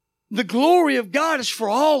the glory of God is for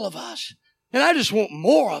all of us. And I just want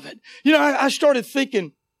more of it. You know, I started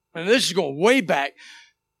thinking, and this is going way back.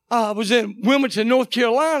 I was in Wilmington, North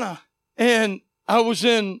Carolina, and I was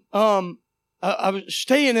staying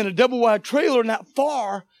in a double-wide trailer not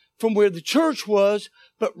far from where the church was,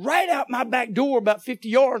 but right out my back door, about 50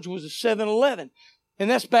 yards, was a 7-Eleven. And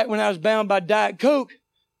that's back when I was bound by Diet Coke.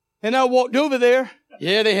 And I walked over there.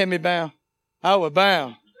 Yeah, they had me bound. I was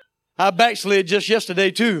bound. I backslid just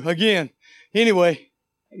yesterday, too, again. Anyway,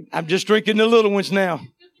 I'm just drinking the little ones now.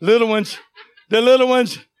 Little ones. The little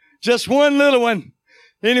ones. Just one little one.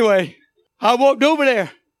 Anyway, I walked over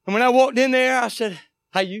there. And when I walked in there, I said,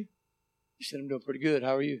 how you? He said, I'm doing pretty good.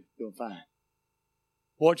 How are you? Doing fine.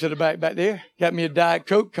 Walked to the back there. Got me a Diet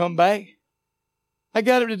Coke. Come back. I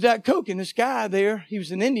got up to Diet Coke, and this guy there, he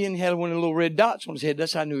was an Indian. He had one of the little red dots on his head.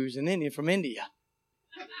 That's how I knew he was an Indian from India.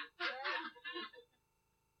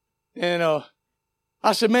 And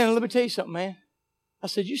I said, man, let me tell you something, man. I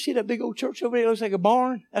said, you see that big old church over there? It looks like a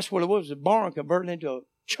barn. That's what it was, a barn converted into a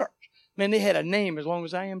church. Man, they had a name as long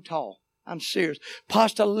as I am tall. I'm serious.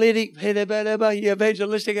 Apostolic,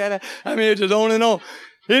 evangelistic. I mean, it's just on and on.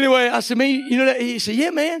 Anyway, I said, man, you know that? He said,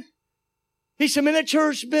 yeah, man. He said, man, that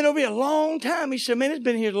church has been over here a long time. He said, man, it's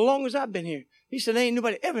been here as long as I've been here. He said, ain't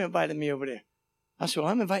nobody ever invited me over there. I said,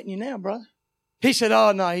 well, I'm inviting you now, brother. He said,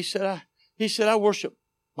 oh, no. He said, I worship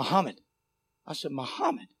Muhammad. I said,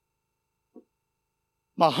 Muhammad?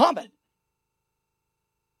 Muhammad?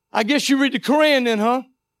 I guess you read the Quran then, huh?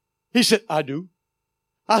 He said, I do.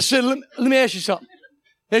 I said, let me ask you something.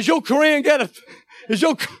 Has your Quran got a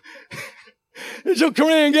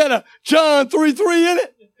John 3:3 in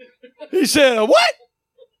it? He said, a what?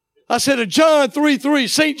 I said, a John 3:3,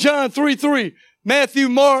 St. John 3:3, Matthew,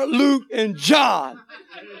 Mark, Luke, and John.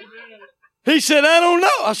 He said, I don't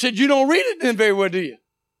know. I said, you don't read it then very well, do you?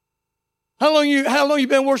 How long you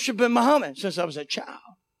been worshiping Muhammad? Since I was a child.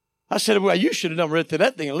 I said, well, you should have done read through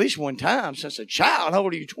that thing at least one time since a child. How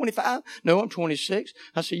old are you, 25? No, I'm 26.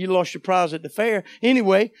 I said, you lost your prize at the fair.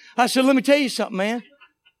 Anyway, I said, let me tell you something, man.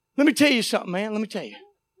 Let me tell you.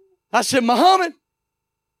 I said, Muhammad,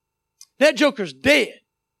 that joker's dead.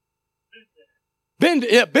 Been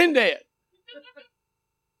dead.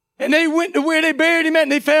 And they went to where they buried him at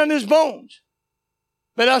and they found his bones.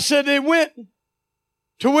 But I said they went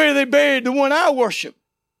to where they buried the one I worship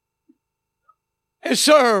and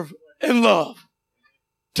serve and love.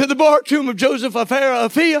 To the bark tomb of Joseph of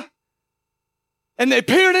Arimathea. And they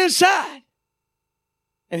peered inside.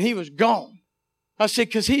 And he was gone. I said,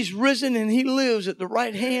 because he's risen and he lives at the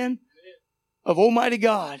right hand of Almighty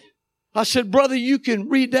God. I said, brother, you can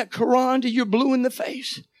read that Quran till you're blue in the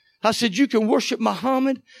face. I said, you can worship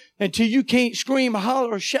Muhammad until you can't scream or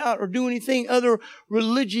holler or shout or do anything other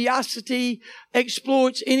religiosity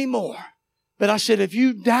exploits anymore. But I said, if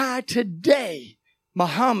you die today,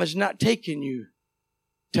 Muhammad's not taking you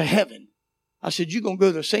to heaven. I said, you're going to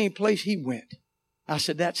go to the same place he went. I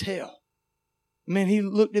said, that's hell. Man, he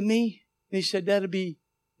looked at me and he said, that'll be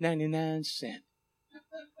 99 cents.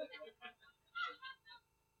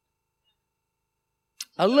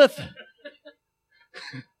 I left.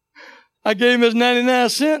 I gave him his 99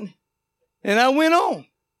 cents and I went on.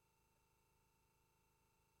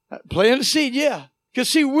 Playing the seed, yeah. Because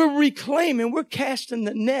see, we're reclaiming, we're casting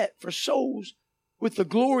the net for souls with the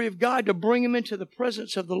glory of God to bring them into the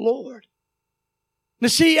presence of the Lord. Now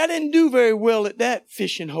see, I didn't do very well at that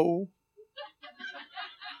fishing hole.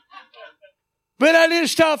 But I didn't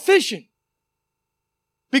stop fishing.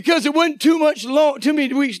 Because it wasn't too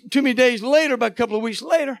many days later, about a couple of weeks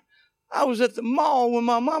later, I was at the mall when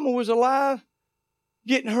my mama was alive,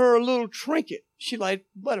 getting her a little trinket. She liked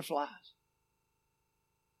butterflies.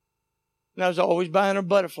 And I was always buying her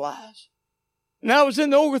butterflies. And I was in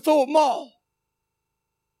the Oglethorpe Mall,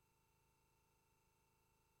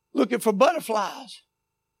 looking for butterflies.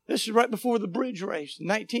 This is right before the bridge race,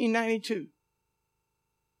 1992.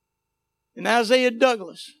 And Isaiah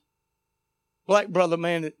Douglas, black brother,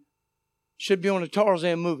 man, that should be on a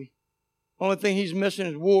Tarzan movie. Only thing he's missing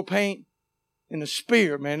is war paint and a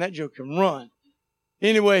spear, man. That joke can run.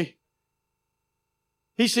 Anyway,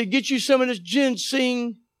 he said, get you some of this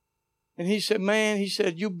ginseng. And he said, man,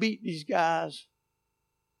 you'll beat these guys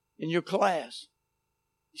in your class.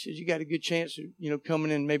 He said, you got a good chance of,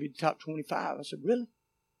 coming in maybe the top 25. I said, really?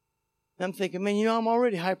 And I'm thinking, man, I'm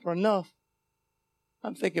already hyper enough.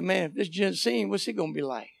 I'm thinking, man, if this ginseng, what's it going to be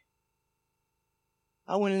like?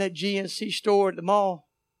 I went in that GNC store at the mall.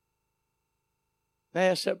 I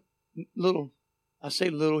asked that little, I say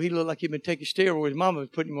little, he looked like he'd been taking steroids. Mama was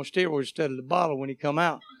putting him on steroids instead of the bottle when he come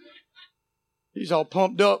out. He's all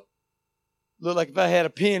pumped up. Looked like if I had a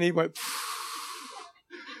pen, he went,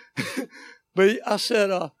 But I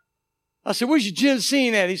said, where's your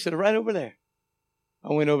ginseng at? He said, right over there.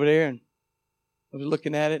 I went over there and I was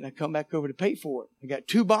looking at it, and I come back over to pay for it. I got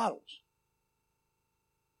 2 bottles.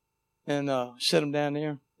 And set them down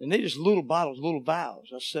there. And they just little bottles, little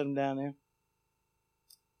vials. I set them down there. And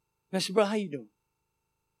I said, bro, how you doing?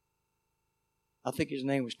 I think his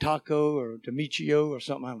name was Taco or Demetrio or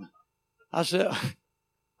something. I don't know.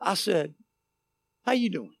 I said, how you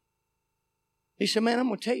doing? He said, man, I'm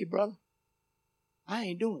going to tell you, brother, I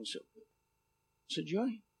ain't doing so good. I said, you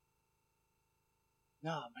ain't?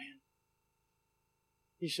 Nah, man.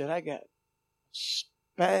 He said, I got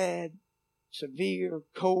bad, severe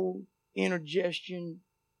cold, indigestion,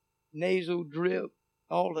 nasal drip,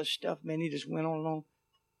 all this stuff, man. He just went on and on.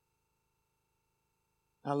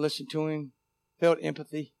 I listened to him, felt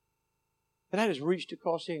empathy. But I just reached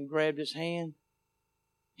across there and grabbed his hand.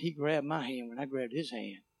 He grabbed my hand when I grabbed his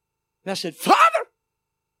hand. And I said, Father!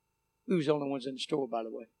 We was the only ones in the store, by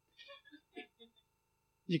the way.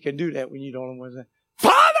 You can do that when you're the only ones there.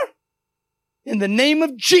 Father! In the name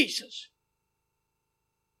of Jesus,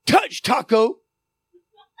 touch Taco.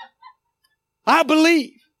 I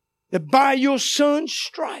believe that by your son's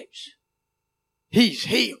stripes, he's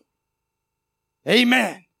healed.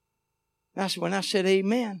 Amen. That's when I said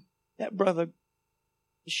amen. That brother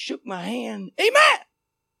shook my hand. Amen.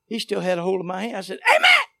 He still had a hold of my hand. I said,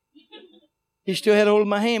 amen. He still had a hold of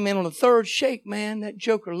my hand, man. On the 3rd shake, man, that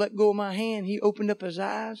joker let go of my hand. He opened up his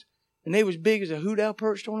eyes, and they was big as a hoot owl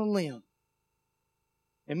perched on a limb.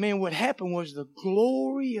 And man, what happened was the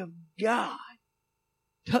glory of God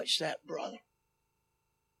touched that brother.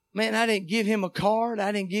 Man, I didn't give him a card.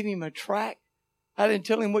 I didn't give him a tract. I didn't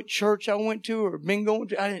tell him what church I went to or been going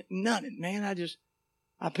to. I didn't, nothing, man.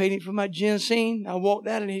 I paid him for my ginseng. I walked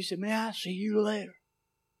out and he said, man, I'll see you later.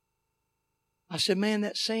 I said, man,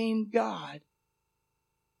 that same God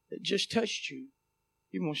that just touched you,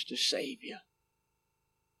 He wants to save you.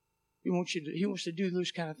 He wants to do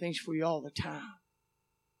those kind of things for you all the time.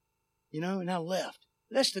 You know, and I left.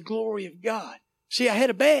 That's the glory of God. See, I had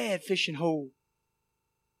a bad fishing hole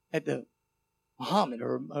at the Muhammad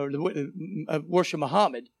or the worship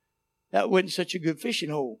Muhammad. That wasn't such a good fishing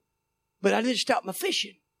hole. But I didn't stop my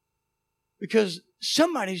fishing because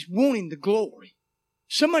somebody's wanting the glory.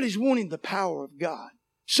 Somebody's wanting the power of God.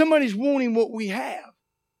 Somebody's wanting what we have.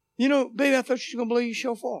 You know, baby, I thought you were going to blow your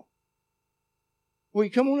shofar. Well,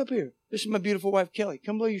 you come on up here. This is my beautiful wife, Kelly.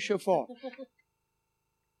 Come blow your shofar.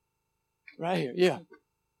 Right here, yeah.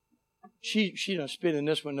 She done spit in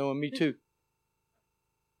this one, knowing me too.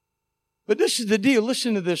 But this is the deal.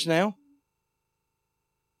 Listen to this now.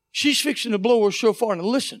 She's fixing to blow her shofar. Now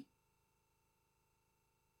listen.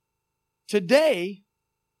 Today,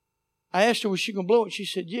 I asked her, was she going to blow it? She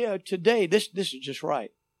said, yeah, today. This is just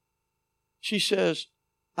right. She said,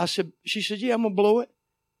 yeah, I'm going to blow it.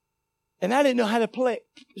 And I didn't know how to play.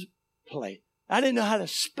 I didn't know how to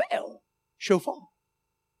spell shofar.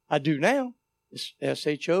 I do now. It's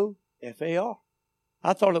S-H-O-F-A-R.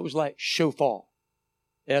 I thought it was like shofar.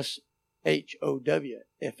 S-H-O-W-F-A-R.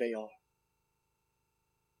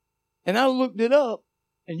 And I looked it up,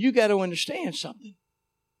 and you got to understand something.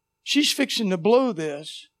 She's fixing to blow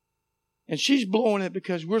this, and she's blowing it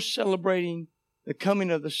because we're celebrating the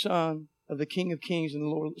coming of the Son of the King of Kings and the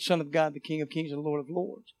Lord, Son of God, the King of Kings and the Lord of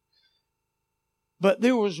Lords. But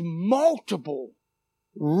there was multiple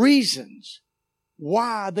reasons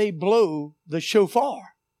why they blow the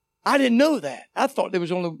shofar. I didn't know that. I thought there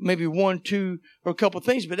was only maybe 1, 2, or a couple of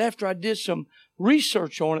things. But after I did some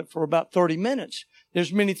research on it for about 30 minutes,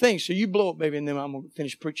 there's many things. So you blow it, baby, and then I'm going to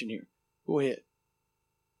finish preaching here. Go ahead.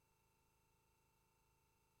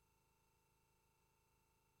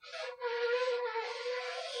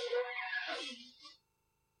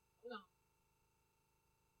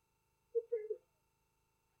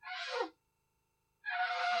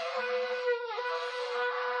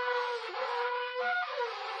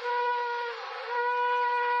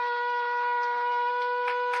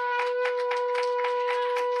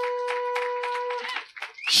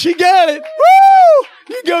 She got it. Woo!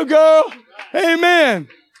 You go, girl. Amen.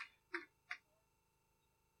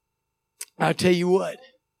 I'll tell you what.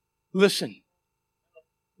 Listen.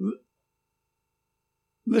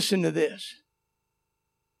 Listen to this.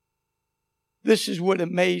 This is what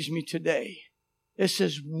amazed me today. It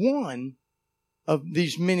says one of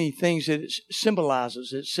these many things that it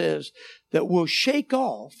symbolizes. It says that we'll shake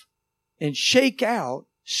off and shake out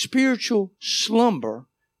spiritual slumber,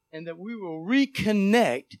 and that we will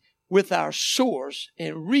reconnect with our source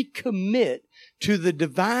and recommit to the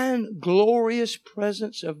divine, glorious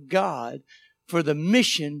presence of God for the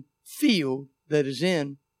mission field that is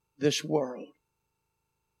in this world.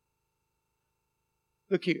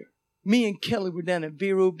 look here. Me and Kelly were down at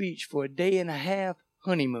Vero Beach for a day and a half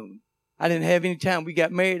honeymoon. I didn't have any time. We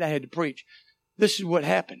got married. I had to preach. This is what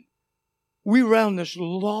happened. We were on this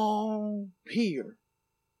long pier.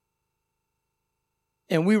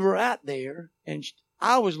 And we were out there, and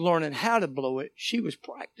I was learning how to blow it. She was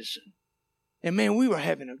practicing. And man, we were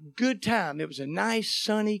having a good time. It was a nice,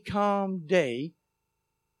 sunny, calm day.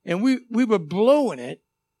 And we were blowing it,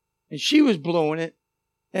 and she was blowing it.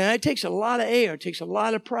 And it takes a lot of air. It takes a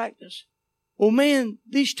lot of practice. Well, man,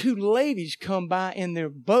 these two ladies come by in their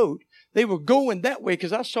boat. They were going that way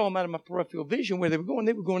because I saw them out of my peripheral vision where they were going.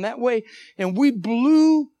 They were going that way. And we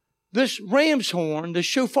blew this ram's horn, the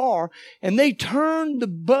shofar, and they turned the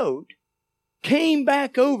boat, came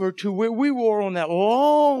back over to where we were on that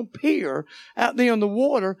long pier out there on the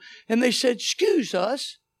water. And they said, "Excuse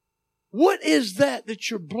us, what is that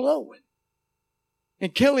you're blowing?"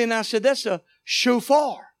 And Kelly and I said, "That's a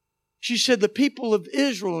shofar." She said the people of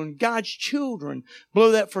Israel and God's children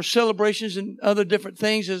blow that for celebrations and other different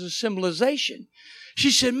things as a symbolization. She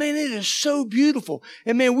said, "Man, it is so beautiful."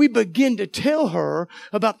 And man, we began to tell her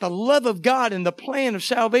about the love of God and the plan of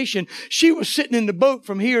salvation. She was sitting in the boat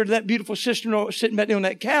from here to that beautiful sister-in-law sitting back there on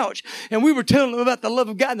that couch. And we were telling her about the love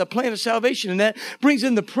of God and the plan of salvation. And that brings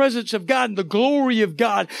in the presence of God and the glory of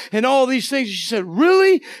God and all these things. She said,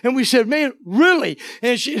 "Really?" And we said, "Man, really?"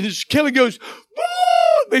 And Kelly goes, "Woo!"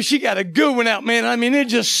 But she got a good one out, man. I mean, it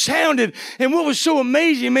just sounded. And what was so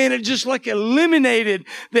amazing, man, it just like eliminated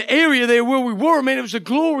the area there where we were, man. It was the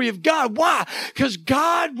glory of God. Why? Because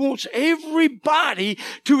God wants everybody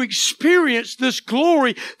to experience this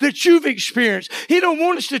glory that you've experienced. He don't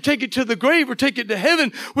want us to take it to the grave or take it to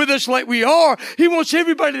heaven with us like we are. He wants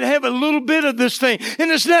everybody to have a little bit of this thing. And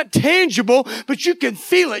it's not tangible, but you can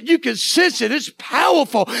feel it. You can sense it. It's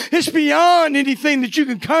powerful. It's beyond anything that you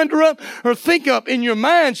can conjure up or think up in your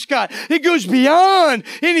mind, Scott. It goes beyond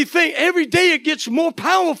anything. Every day it gets more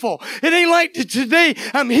powerful. It ain't like today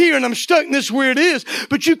I'm here and I'm stuck in this where it is.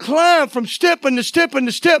 But you climb from step into step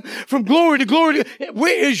into step, from glory to glory.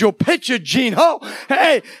 Where is your picture, Gene Hall?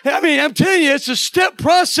 Hey, I mean, I'm telling you, it's a step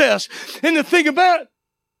process. And the thing about it,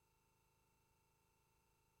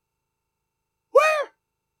 where?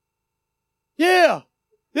 Yeah,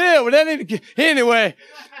 well, that ain't, anyway.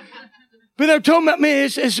 But I'm talking about, man,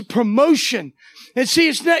 it's a promotion. And see,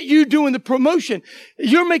 it's not you doing the promotion.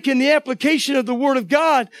 You're making the application of the Word of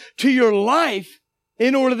God to your life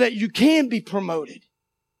in order that you can be promoted.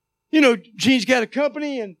 You know, Gene's got a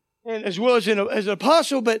company and as well as as an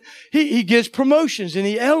apostle, but he gives promotions and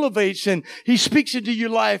he elevates and he speaks into your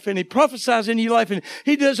life and he prophesies into your life and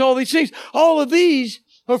he does all these things. All of these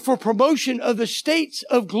are for promotion of the states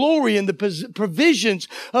of glory and the provisions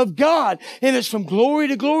of God. And it's from glory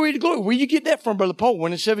to glory to glory. Where you get that from, Brother Paul?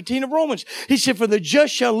 1:17 of Romans. He said, "For the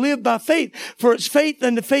just shall live by faith. For it's faith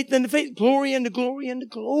unto faith unto faith. Glory unto glory unto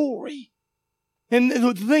glory." And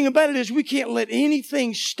the thing about it is we can't let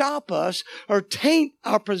anything stop us or taint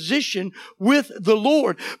our position with the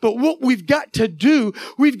Lord. But what we've got to do,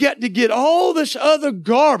 we've got to get all this other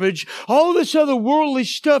garbage, all this other worldly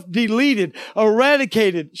stuff deleted,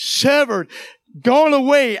 eradicated, severed, gone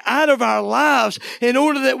away out of our lives in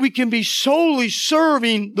order that we can be solely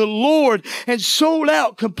serving the Lord and sold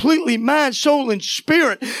out completely mind, soul, and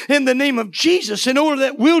spirit in the name of Jesus, in order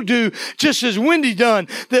that we'll do just as Wendy done.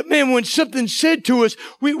 That, man, when something's said to us,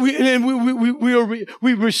 we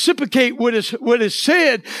reciprocate what is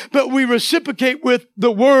said, but we reciprocate with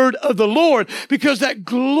the word of the Lord, because that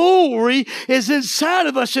glory is inside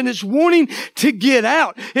of us and it's wanting to get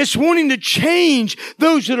out. It's wanting to change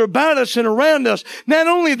those that are about us and around us, not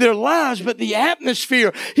only their lives, but the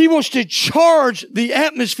atmosphere. He wants to charge the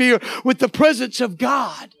atmosphere with the presence of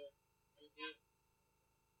God.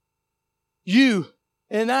 You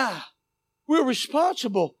and I, we're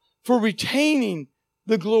responsible for retaining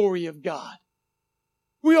the glory of God.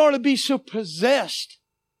 We ought to be so possessed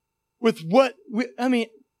with what I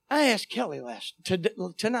asked Kelly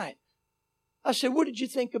tonight. I said, "What did you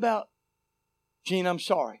think about Gene? I'm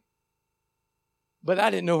sorry, but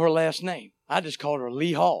I didn't know her last name. I just called her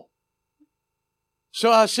Lee Hall."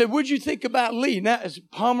 So I said, "What'd you think about Lee?" Now, is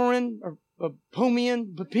it Pomeran or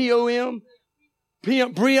Pomian, P-O-M?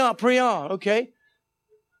 Brian, okay.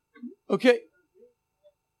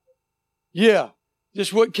 Yeah,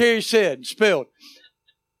 just what Carrie said, spelled.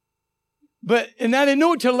 And I didn't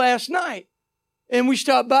know it till last night. And we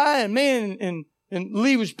stopped by and man, and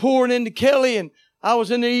Lee was pouring into Kelly and I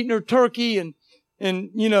was in there eating her turkey and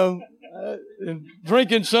you know,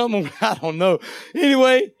 drinking something. I don't know.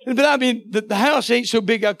 Anyway, but I mean, the house ain't so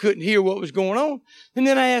big I couldn't hear what was going on. And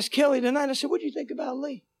then I asked Kelly tonight, I said, "What do you think about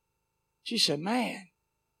Lee?" She said, "Man,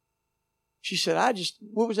 She said,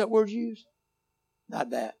 what was that word you used? Not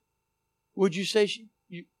that. What'd you say?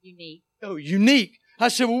 Unique. Oh, unique. I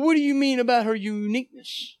said, well, what do you mean about her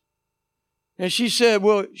uniqueness? And she said,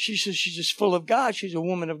 she's just full of God. She's a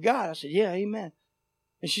woman of God. I said, yeah, amen.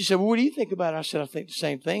 And she said, well, what do you think about it? I said, I think the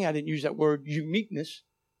same thing. I didn't use that word uniqueness.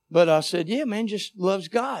 But I said, yeah, man, just loves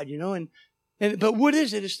God, but what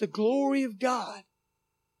is it? It's the glory of God.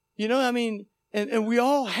 And we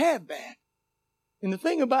all have that. And the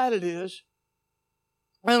thing about it is,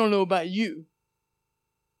 I don't know about you,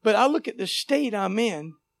 but I look at the state I'm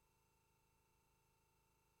in,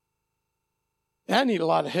 and I need a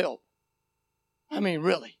lot of help. I mean,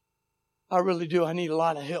 really. I really do. I need a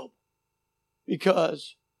lot of help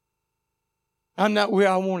because I'm not where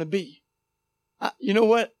I want to be. You know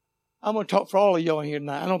what? I'm going to talk for all of y'all here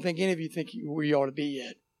tonight. I don't think any of you think you're where you ought to be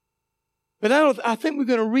yet. But I think we're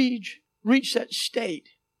going to reach that state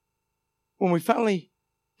when we finally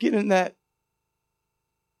get in that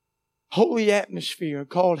holy atmosphere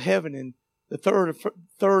called heaven in the third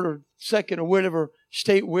or second or whatever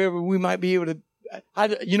state, wherever we might be able to.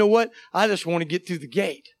 You know what? I just want to get through the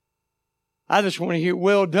gate. I just want to hear,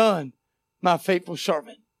 well done, my faithful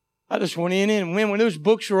servant. I just want in. And when those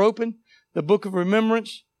books are open, the book of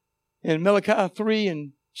remembrance and Malachi 3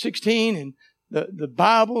 and 16 and the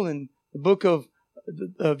Bible and the book of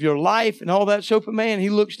your life and all that's open, man, he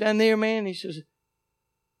looks down there, man, and he says,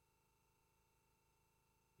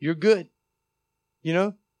 you're good.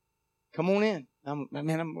 Come on in.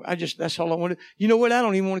 That's all I want to do. You know what? I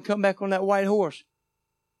don't even want to come back on that white horse.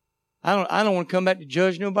 I don't want to come back to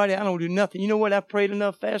judge nobody. I don't do nothing. You know what? I prayed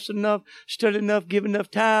enough, fasted enough, studied enough, given enough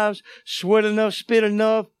tithes, sweat enough, spit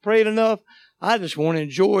enough, prayed enough. I just want to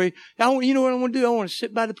enjoy. You know what I want to do? I want to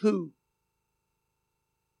sit by the pool.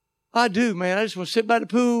 I do, man. I just want to sit by the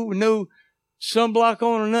pool with no sunblock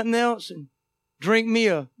on or nothing else and drink me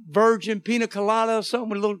a virgin pina colada or something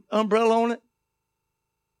with a little umbrella on it.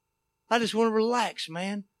 I just want to relax,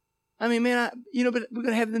 man. I mean, man, but we're going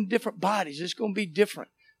to have them different bodies. It's going to be different.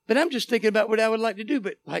 But I'm just thinking about what I would like to do.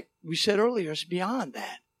 But like we said earlier, it's beyond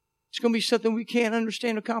that. It's going to be something we can't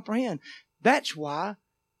understand or comprehend. That's why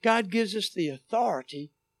God gives us the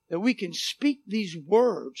authority that we can speak these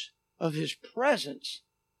words of His presence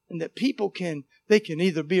and that they can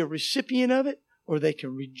either be a recipient of it or they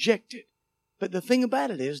can reject it. But the thing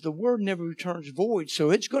about it is the word never returns void,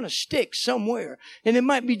 so it's going to stick somewhere. And it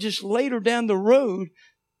might be just later down the road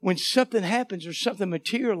when something happens or something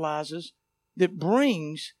materializes that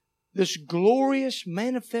brings this glorious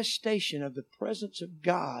manifestation of the presence of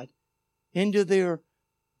God into their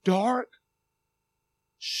dark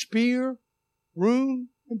sphere, room,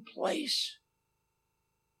 and place.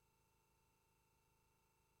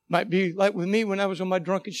 Might be like with me when I was on my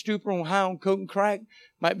drunken stupor on high on coke and crack.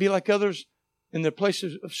 Might be like others in their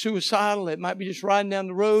places of suicidal. It might be just riding down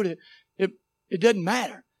the road. It doesn't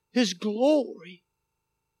matter. His glory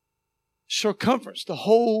circumference the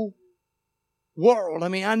whole world. I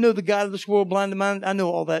mean, I know the God of this world blinded mind. I know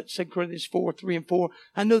all that. 2 Corinthians 4, 3 and 4.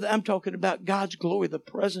 I know that I'm talking about God's glory, the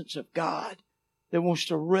presence of God that wants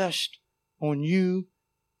to rest on you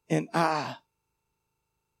and I.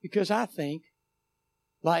 Because I think,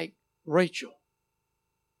 like Rachel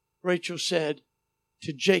said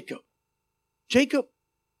to Jacob,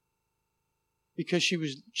 because she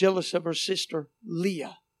was jealous of her sister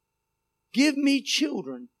Leah, give me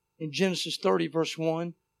children in Genesis 30 verse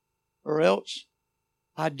 1, or else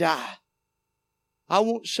I die. I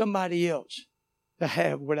want somebody else to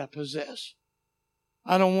have what I possess.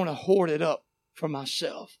 I don't want to hoard it up for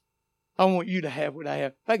myself. I want you to have what I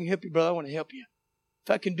have. If I can help you, brother, I want to help you.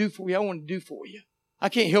 If I can do for you, I want to do for you. I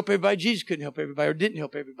can't help everybody. Jesus couldn't help everybody or didn't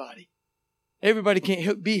help everybody. Everybody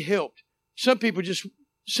can't be helped. Some people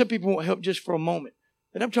won't help just for a moment.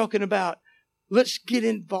 But I'm talking about let's get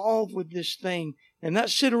involved with this thing and not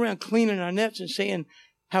sit around cleaning our nets and saying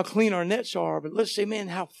how clean our nets are, but let's say, man,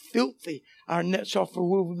 how filthy our nets are for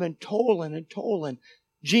where we've been toiling and toiling.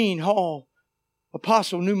 Gene Hall,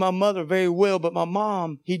 apostle, knew my mother very well, but my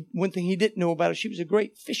mom, one thing he didn't know about her, she was a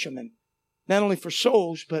great fisherman, not only for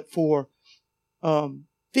souls, but for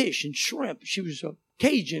fish and shrimp. She was a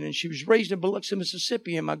Cajun, and she was raised in Biloxi,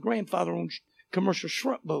 Mississippi, and my grandfather owned commercial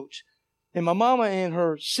shrimp boats. And my mama and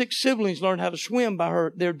her 6 siblings learned how to swim by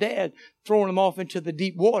their dad throwing them off into the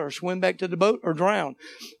deep water, swim back to the boat or drown.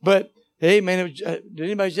 But hey, man, did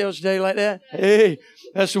anybody else today like that? Hey,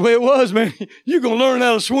 that's the way it was, man. You're going to learn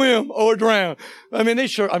how to swim or drown. I mean,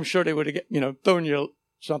 I'm sure they would have, thrown you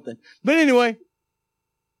something. But anyway,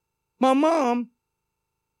 my mom,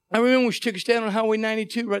 I remember when she took us down on Highway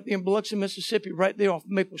 92 right there in Biloxi, Mississippi, right there off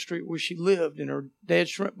Maple Street where she lived and her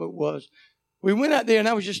dad's shrimp boat was. We went out there, and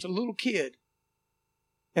I was just a little kid.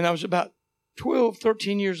 And I was about 12,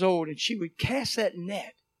 13 years old, and she would cast that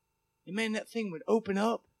net. And man, that thing would open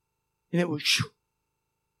up, and it would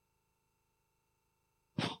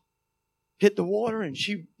hit the water, and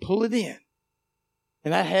she'd pull it in.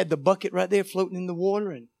 And I had the bucket right there floating in the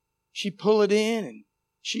water, and she'd pull it in, and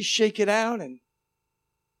she'd shake it out, and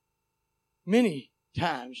many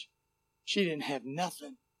times she didn't have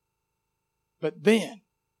nothing. But then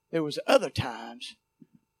there was other times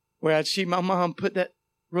where I'd see my mom put that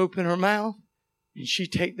rope in her mouth, and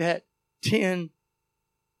she'd take that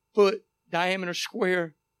 10-foot diameter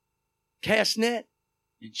square cast net,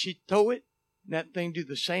 and she'd throw it, and that thing do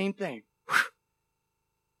the same thing.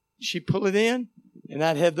 She'd pull it in, and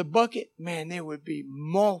I'd have the bucket. Man, there would be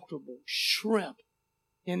multiple shrimp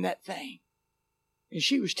in that thing. And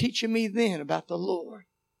she was teaching me then about the Lord.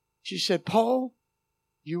 She said, Paul,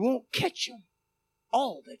 you won't catch them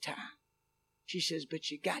all the time. She says,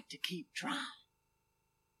 but you got to keep trying.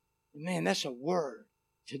 And man, that's a word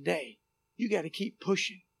today. You got to keep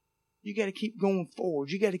pushing. You got to keep going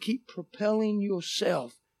forward. You got to keep propelling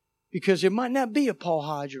yourself, because there might not be a Paul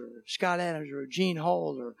Hodge or Scott Adams or Gene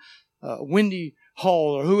Hall or Wendy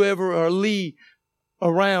Hall or whoever or Lee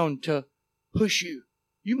around to push you.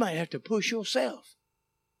 You might have to push yourself.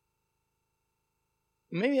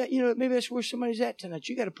 Maybe that's where somebody's at tonight.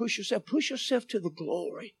 You got to push yourself. Push yourself to the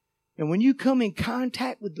glory. And when you come in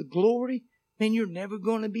contact with the glory, man, you're never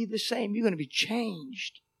going to be the same. You're going to be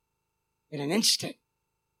changed in an instant.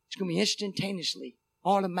 It's going to be instantaneously,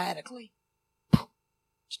 automatically.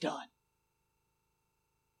 It's done.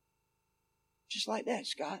 Just like that,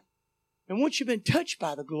 Scott. And once you've been touched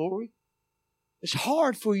by the glory, it's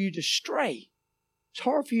hard for you to stray. It's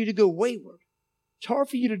hard for you to go wayward. It's hard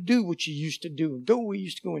for you to do what you used to do and go where you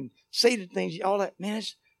used to go and say the things, all that. Man,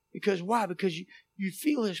 it's because why? Because you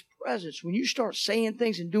feel His presence. When you start saying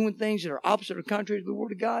things and doing things that are opposite or contrary to the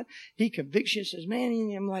Word of God, He convicts you and says, man,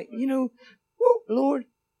 and I'm like, Lord,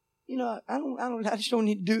 I just don't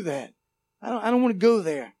need to do that. I don't want to go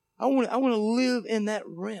there. I want to live in that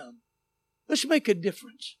realm. Let's make a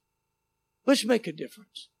difference. Let's make a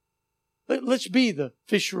difference. Let's be the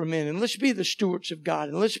fishermen, and let's be the stewards of God,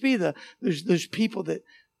 and let's be those people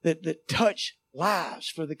that touch lives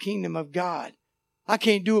for the kingdom of God. I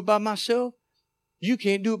can't do it by myself. You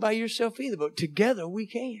can't do it by yourself either, but together we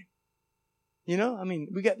can.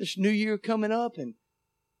 We got this new year coming up, and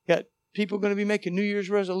got people going to be making New Year's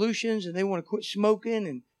resolutions, and they want to quit smoking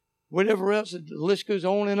and whatever else. The list goes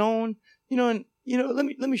on and on.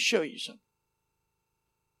 Let me show you something.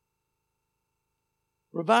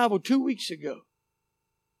 Revival 2 weeks ago.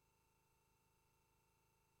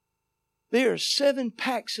 There are 7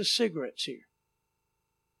 packs of cigarettes here.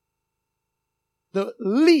 The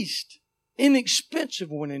least inexpensive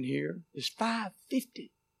one in here is $5.50.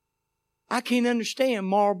 I can't understand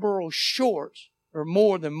Marlboro shorts are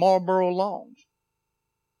more than Marlboro longs.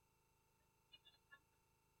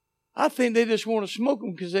 I think they just want to smoke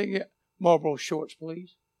them because they get Marlboro shorts,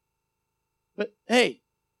 please. But hey,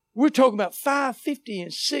 we're talking about $5.50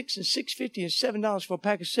 and $6 and $6.50 and $7 for a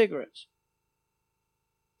pack of cigarettes.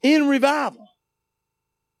 In revival.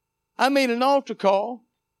 I made an altar call.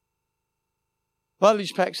 A lot of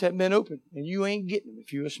these packs haven't been opened, and you ain't getting them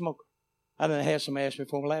if you're a smoker. I done had somebody ask me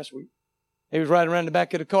for them last week. They was riding around the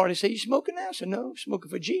back of the car. They say, you smoking now? I said, no, I'm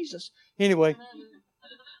smoking for Jesus. Anyway.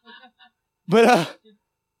 But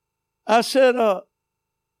I said,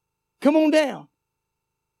 come on down.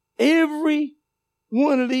 Every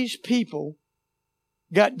one of these people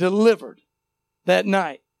got delivered that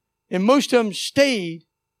night. And most of them stayed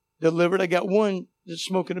delivered. I got one that's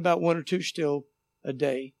smoking about 1 or 2 still a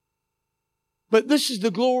day. But this is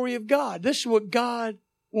the glory of God. This is what God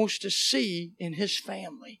wants to see in His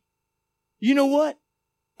family. You know what?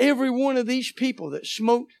 Every one of these people that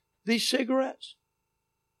smoked these cigarettes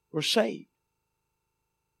were saved.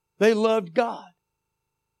 They loved God.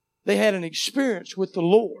 They had an experience with the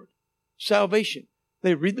Lord. Salvation.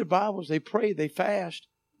 They read their Bibles, they pray, they fast,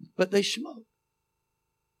 but they smoke.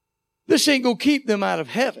 This ain't going to keep them out of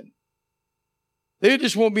heaven. There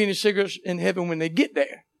just won't be any cigarettes in heaven when they get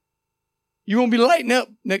there. You won't be lighting up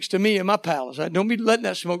next to me in my palace. Don't be letting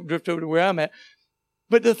that smoke drift over to where I'm at.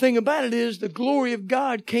 But the thing about it is the glory of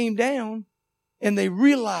God came down, and they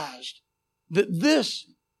realized that this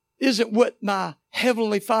isn't what my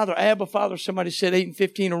Heavenly Father, Abba Father, somebody said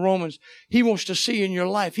 8:15 of Romans, He wants to see in your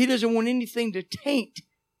life. He doesn't want anything to taint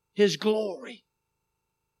His glory.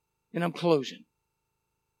 And I'm closing.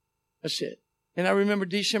 That's it. And I remember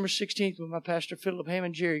December 16th when my pastor Philip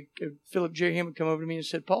Jerry Hammond come over to me and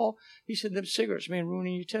said, Paul, he said, them cigarettes, man,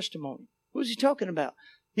 ruining your testimony. What was he talking about?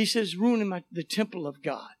 He says, ruining the temple of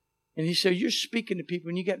God. And he said, you're speaking to people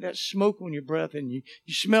and you got that smoke on your breath and you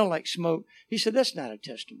smell like smoke. He said, that's not a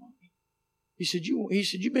testimony. He said,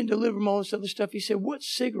 you've been delivering all this other stuff. He said, what's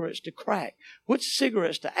cigarettes to crack? What's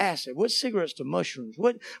cigarettes to acid? What's cigarettes to mushrooms?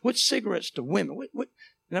 What's cigarettes to women? What?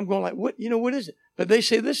 And I'm going like, what is it? But they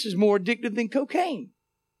say this is more addictive than cocaine.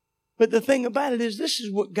 But the thing about it is, this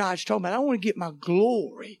is what God's talking about. I want to get my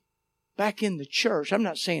glory back in the church. I'm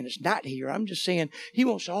not saying it's not here. I'm just saying He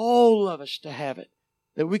wants all of us to have it,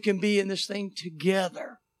 that we can be in this thing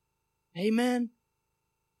together. Amen?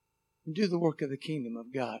 And do the work of the kingdom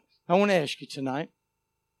of God. I want to ask you tonight,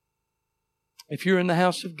 if you're in the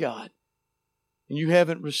house of God and you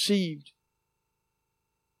haven't received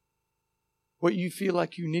what you feel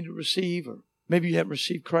like you need to receive, or maybe you haven't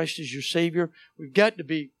received Christ as your Savior, we've got to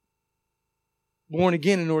be born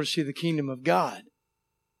again in order to see the kingdom of God.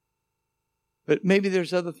 But maybe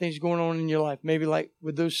there's other things going on in your life. Maybe like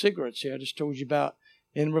with those cigarettes here I just told you about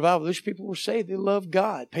in revival. Those people were saved. They love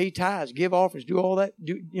God, pay tithes, give offerings, do all that.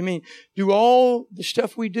 Do all the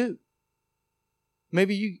stuff we do.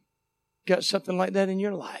 Maybe you got something like that in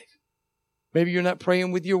your life. Maybe you're not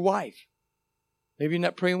praying with your wife. Maybe you're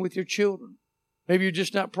not praying with your children. Maybe you're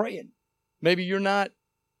just not praying. Maybe you're not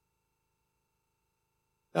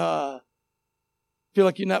feel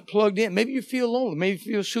like you're not plugged in. Maybe you feel lonely. Maybe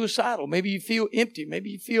you feel suicidal. Maybe you feel empty. Maybe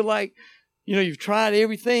you feel like, you've tried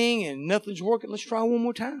everything and nothing's working. Let's try one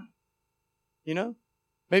more time.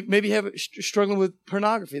 Maybe you have struggling with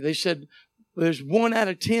pornography. They said there's 1 out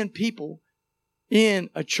of 10 people in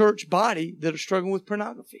a church body that are struggling with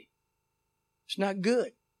pornography. It's not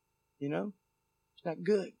good. It's not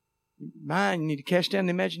good. Mind, you need to cast down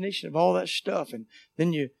the imagination of all that stuff. And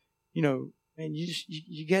then you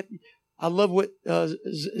get, I love what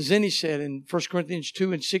Zenny said in 1 Corinthians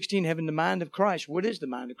 2:16, having the mind of Christ. What is the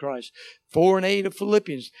mind of Christ? 4:8 of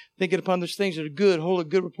Philippians, thinking upon those things that are good, holy,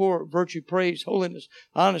 good report, virtue, praise, holiness,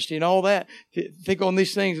 honesty, and all that. Think on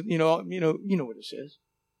these things, you know what it says.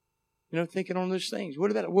 Thinking on those things.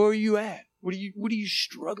 What about it? Where are you at? What are you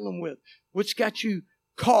struggling with? What's got you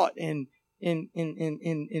caught in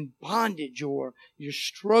bondage, or you're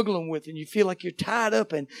struggling with, and you feel like you're tied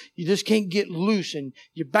up and you just can't get loose, and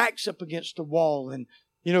your back's up against the wall, and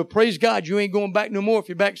praise God, you ain't going back no more if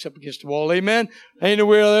your back's up against the wall. Amen. Ain't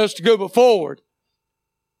nowhere else to go but forward.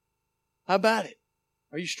 How about it?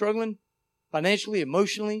 Are you struggling financially,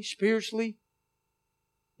 emotionally, spiritually?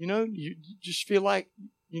 You just feel like,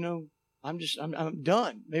 I'm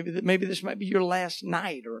done. Maybe this might be your last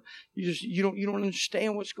night, or you don't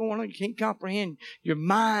understand what's going on. You can't comprehend. Your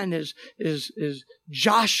mind is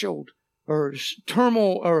jostled or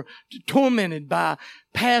turmoil or tormented by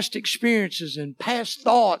past experiences and past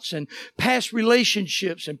thoughts and past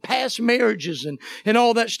relationships and past marriages and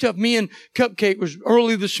all that stuff. Me and Cupcake was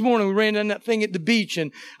early this morning. We ran down that thing at the beach,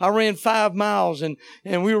 and I ran 5 miles, and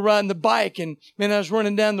we were riding the bike, and man, I was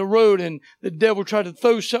running down the road, and the devil tried to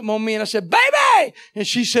throw something on me, and I said, "Baby!" And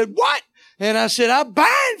she said, "What?" And I said, "I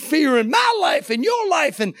bind fear in my life and your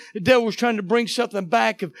life." And the devil was trying to bring something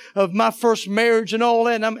back of my first marriage and all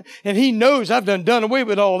that. And he knows I've done away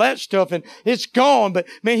with all that stuff, and it's gone. But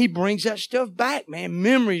man, he brings that stuff back, man.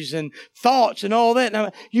 Memories and thoughts and all that.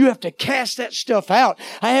 And you have to cast that stuff out.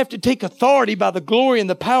 I have to take authority by the glory and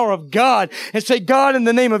the power of God and say, "God, in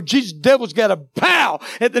the name of Jesus," devil's got to bow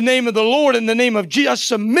at the name of the Lord. In the name of Jesus, I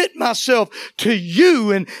submit myself to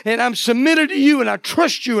you, and I'm submitted to you, and I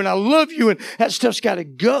trust you, and I love you. And that stuff's got to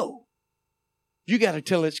go. You got to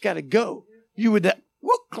tell it it's got to go. You with that,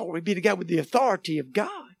 glory be to God, with the authority of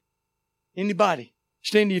God. Anybody,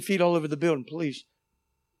 stand to your feet all over the building, please.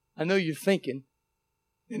 I know you're thinking,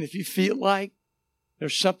 and if you feel like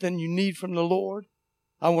there's something you need from the Lord,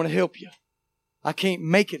 I want to help you. I can't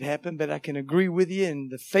make it happen, but I can agree with you, and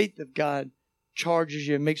the faith of God charges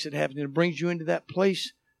you and makes it happen, and it brings you into that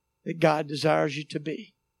place that God desires you to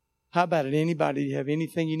be. How about it? Anybody, you have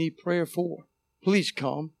anything you need prayer for? Please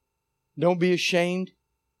come. Don't be ashamed.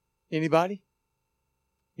 Anybody?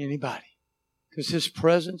 Anybody. Because His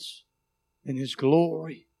presence and His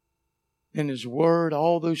glory and His Word,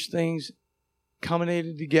 all those things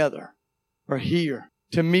culminated together are here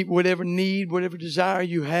to meet whatever need, whatever desire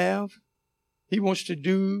you have. He wants to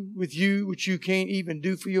do with you what you can't even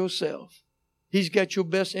do for yourself. He's got your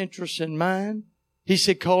best interests in mind. He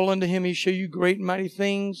said, "Call unto Him, He show you great and mighty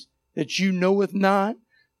things that you knoweth not."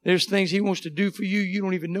 There's things He wants to do for you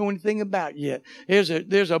don't even know anything about yet.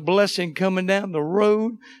 There's a blessing coming down the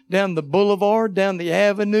road, down the boulevard, down the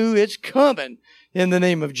avenue. It's coming in the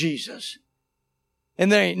name of Jesus.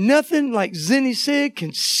 And there ain't nothing, like Zenny said,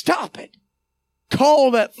 can stop it. Call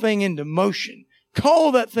that thing into motion.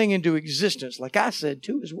 Call that thing into existence, like I said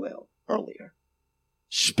too as well earlier.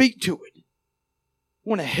 Speak to it. I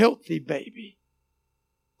want a healthy baby.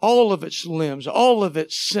 All of its limbs, all of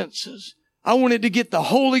its senses. I want it to get the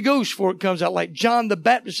Holy Ghost before it comes out, like John the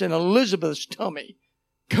Baptist in Elizabeth's tummy.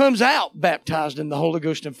 Comes out baptized in the Holy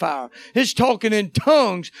Ghost and fire. It's talking in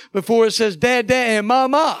tongues before it says dad, dad, and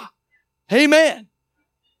mama. Amen.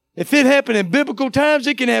 If it happened in biblical times,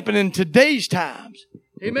 it can happen in today's times.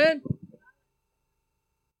 Amen.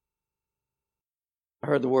 I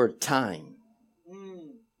heard the word time.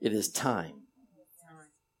 It is time.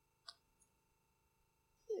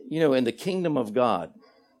 You know, in the kingdom of God,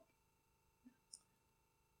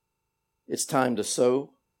 it's time to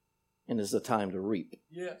sow and it's the time to reap.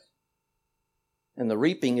 Yes. And the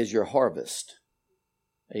reaping is your harvest.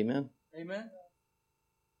 Amen. Amen.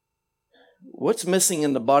 What's missing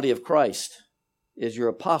in the body of Christ is your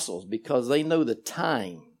apostles, because they know the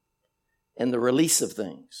time and the release of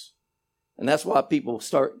things. And that's why people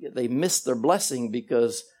they miss their blessing,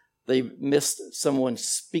 because they missed someone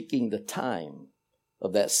speaking the time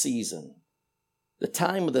of that season. The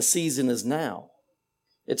time of the season is now.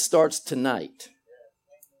 It starts tonight.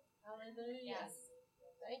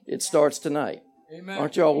 It starts tonight. Amen.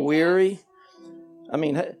 Aren't y'all weary? I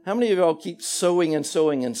mean, how many of y'all keep sowing and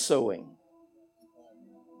sowing and sowing?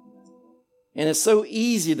 And it's so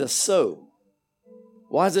easy to sow.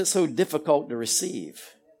 Why is it so difficult to receive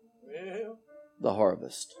the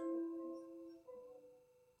harvest?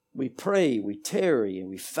 We pray, we tarry, and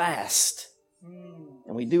we fast.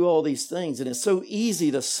 And we do all these things. And it's so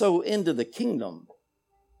easy to sow into the kingdom.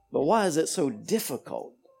 But why is it so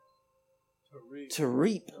difficult to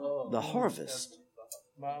reap the harvest?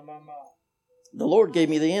 The Lord gave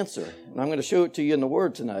me the answer. And I'm going to show it to you in the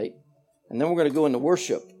Word tonight. And then we're going to go into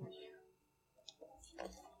worship.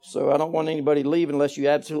 So I don't want anybody to leave unless you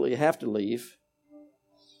absolutely have to leave.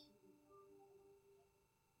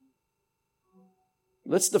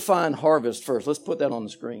 Let's define harvest first. Let's put that on the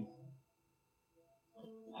screen.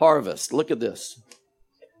 Harvest. Look at this.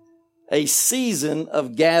 A season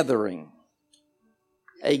of gathering.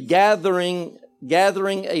 A gathering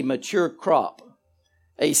a mature crop.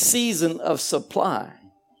 A season of supply.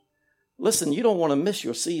 Listen, you don't want to miss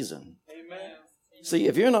your season. Amen. See,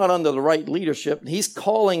 if you're not under the right leadership, He's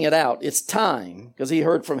calling it out. It's time, because He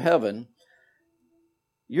heard from heaven.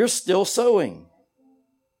 You're still sowing.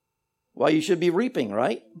 Well, you should be reaping,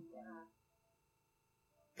 right?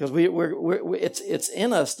 Because it's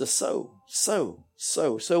in us to sow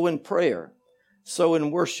in prayer, sow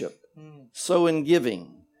in worship, sow in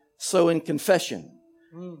giving, sow in confession.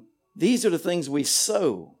 These are the things we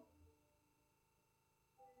sow.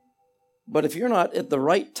 But if you're not at the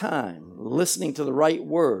right time, listening to the right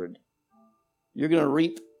word, you're going to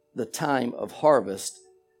reap the time of harvest,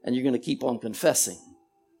 and you're going to keep on confessing.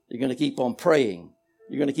 You're going to keep on praying.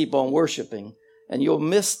 You're going to keep on worshiping, and you'll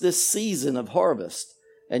miss this season of harvest,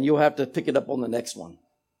 and you'll have to pick it up on the next one.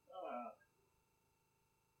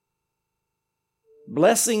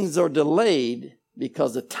 Blessings are delayed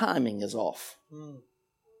because the timing is off. Does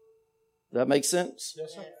that make sense?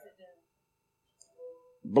 Yes, sir.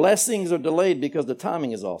 Blessings are delayed because the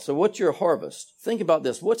timing is off. So what's your harvest? Think about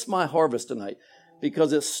this. What's my harvest tonight?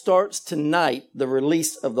 Because it starts tonight, the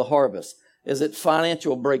release of the harvest. Is it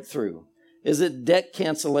financial breakthrough? Is it debt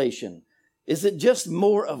cancellation? Is it just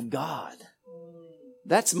more of God?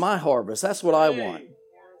 That's my harvest. That's what I want.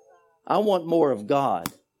 I want more of God.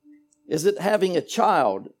 Is it having a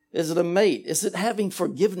child? Is it a mate? Is it having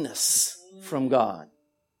forgiveness from God?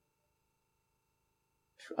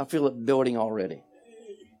 I feel it building already.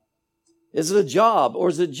 Is it a job, or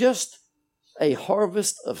is it just a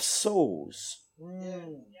harvest of souls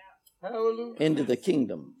into the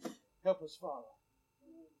kingdom? Help us, Father.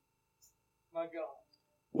 My God.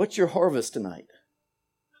 What's your harvest tonight?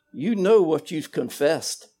 You know what you've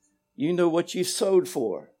confessed. You know what you sowed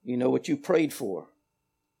for. You know what you prayed for.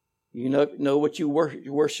 You know what you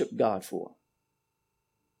worship God for.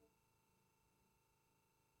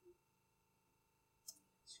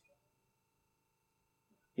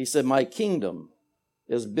 He said, my kingdom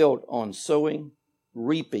is built on sowing,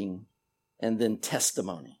 reaping, and then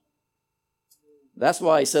testimony. That's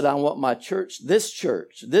why he said, I want my church,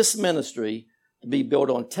 this ministry, to be built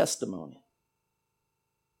on testimony.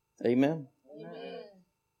 Amen? Amen.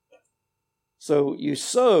 So you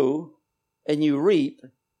sow and you reap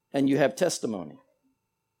and you have testimony.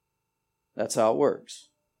 That's how it works.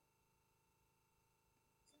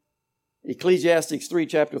 Ecclesiastes 3,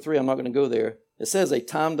 chapter 3, I'm not going to go there. It says a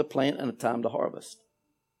time to plant and a time to harvest.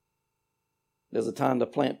 There's a time to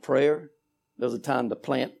plant prayer. There's a time to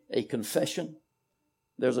plant a confession.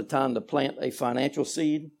 There's a time to plant a financial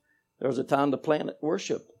seed. There's a time to plant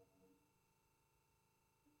worship.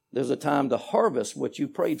 There's a time to harvest what you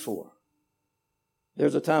prayed for.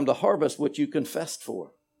 There's a time to harvest what you confessed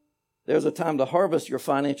for. There's a time to harvest your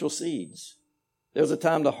financial seeds. There's a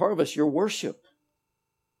time to harvest your worship.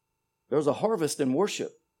 There's a harvest in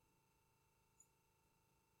worship.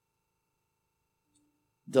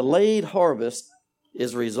 Delayed harvest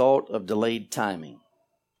is a result of delayed timing.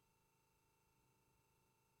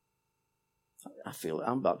 I feel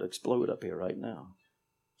I'm about to explode up here right now.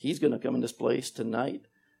 He's going to come in this place tonight,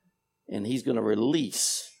 and he's going to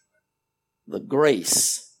release the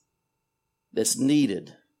grace that's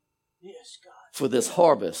needed for this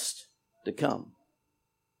harvest to come.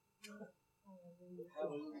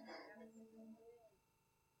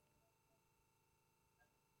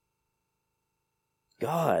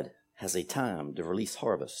 God has a time to release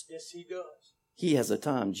harvest. Yes, he does. He has a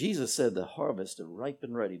time. Jesus said the harvest is ripe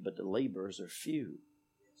and ready, but the laborers are few.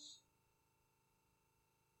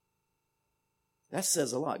 That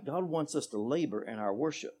says a lot. God wants us to labor in our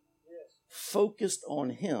worship, focused on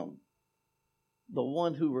him, the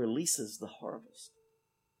one who releases the harvest.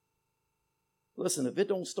 Listen, if it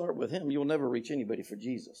don't start with him, you'll never reach anybody for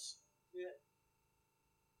Jesus.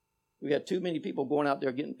 We got too many people going out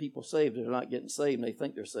there getting people saved. They're not getting saved, and they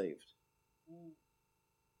think they're saved.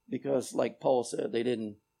 Because, like Paul said, they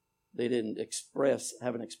didn't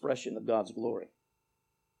have an expression of God's glory.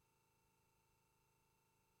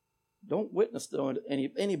 Don't witness to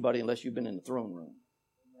anybody unless you've been in the throne room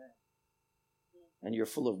and you're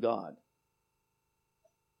full of God.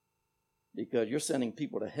 Because you're sending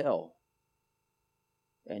people to hell,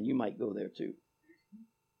 and you might go there too.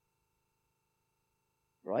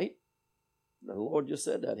 Right? The Lord just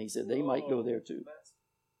said that. He said they might go there too.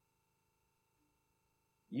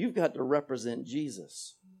 You've got to represent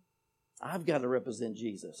Jesus. I've got to represent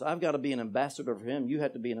Jesus. I've got to be an ambassador for him. You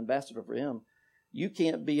have to be an ambassador for him. You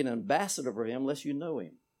can't be an ambassador for him unless you know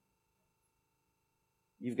him.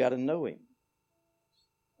 You've got to know him.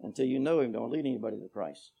 Until you know him, don't lead anybody to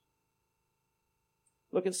Christ.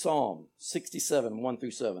 Look at Psalm 67, 1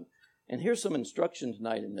 through 7. And here's some instruction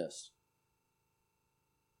tonight in this.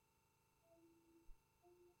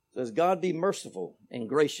 It says, God be merciful and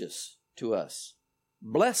gracious to us.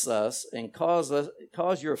 Bless us and cause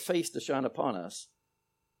your face to shine upon us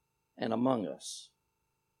and among us.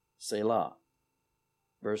 Selah.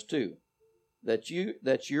 Verse 2.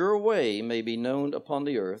 That your way may be known upon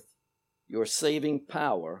the earth, your saving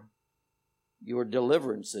power, your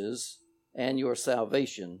deliverances, and your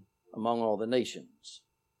salvation among all the nations.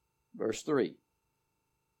 Verse 3.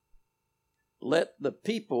 Let the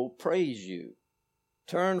people praise you.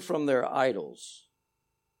 Turn from their idols.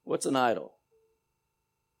 What's an idol?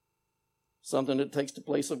 Something that takes the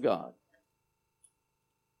place of God.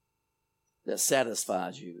 That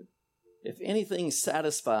satisfies you. If anything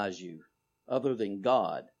satisfies you other than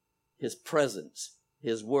God, his presence,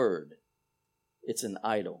 his word, it's an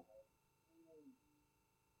idol.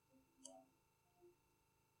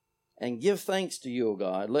 And give thanks to you, O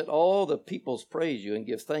God. Let all the peoples praise you and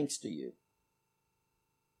give thanks to you.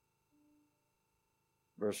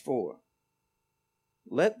 Verse 4.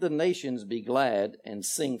 Let the nations be glad and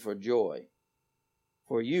sing for joy,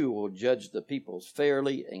 for you will judge the peoples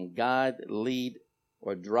fairly and guide, lead,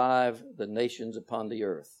 or drive the nations upon the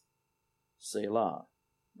earth. Selah.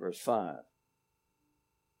 Verse 5.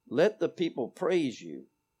 Let the people praise you.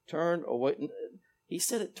 Turn away. He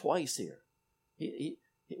said it twice here.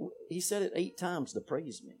 He said it 8 times to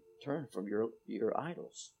praise me. Turn from your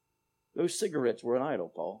idols. Those cigarettes were an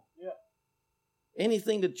idol, Paul. Yeah.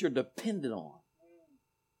 Anything that you're dependent on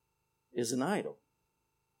is an idol.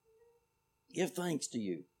 Give thanks to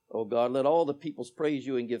you, O God. Let all the peoples praise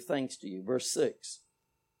you and give thanks to you. Verse 6.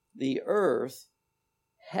 The earth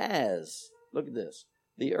has, look at this,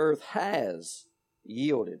 the earth has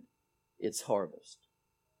yielded its harvest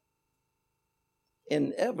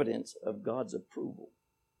in evidence of God's approval.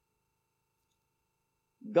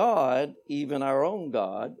 God, even our own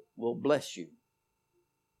God, will bless you.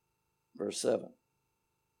 Verse 7.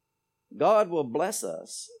 God will bless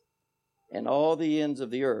us, and all the ends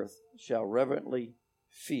of the earth shall reverently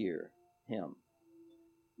fear him.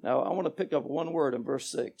 Now, I want to pick up one word in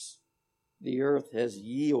verse 6. The earth has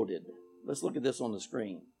yielded. Let's look at this on the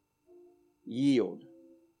screen. Yield.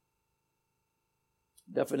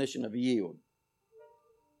 Definition of yield.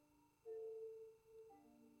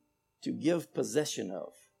 To give possession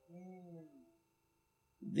of.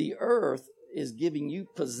 The earth is giving you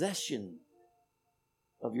possession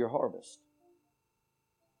of your harvest.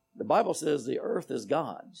 The Bible says the earth is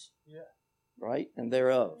God's, right? And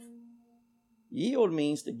thereof. Yield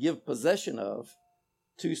means to give possession of,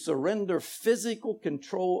 to surrender physical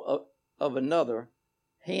control of another,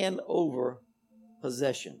 hand over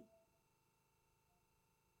possession.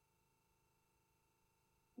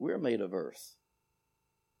 We're made of earth.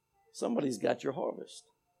 Somebody's got your harvest.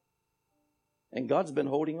 And God's been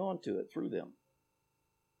holding on to it through them.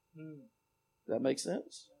 Does that make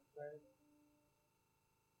sense?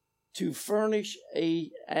 To furnish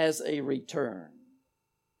as a return.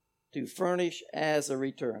 To furnish as a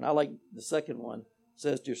return. I like the second one. It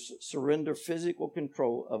says to surrender physical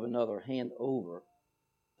control of another, hand over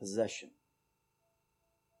possession.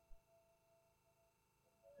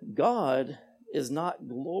 God is not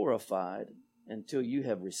glorified until you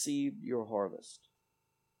have received your harvest.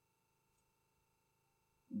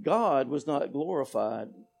 God was not glorified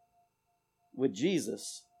with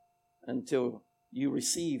Jesus until you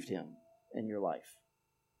received him in your life.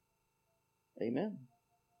 Amen.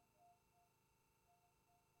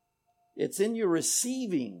 It's in your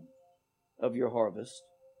receiving of your harvest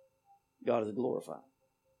God is glorified.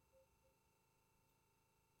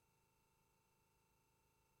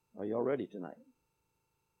 Are y'all ready tonight?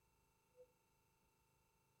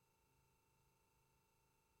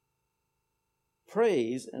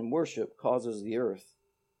 Praise and worship causes the earth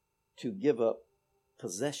to give up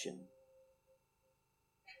possession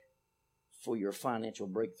for your financial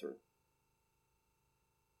breakthrough.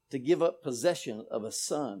 To give up possession of a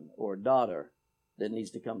son or a daughter that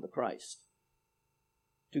needs to come to Christ.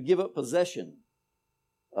 To give up possession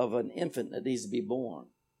of an infant that needs to be born.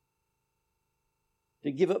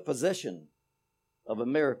 To give up possession of a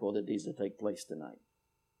miracle that needs to take place tonight.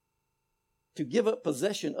 To give up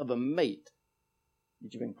possession of a mate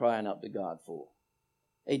that you've been crying out to God for.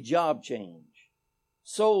 A job change.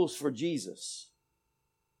 Souls for Jesus.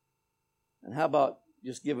 And how about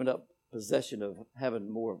just giving up possession of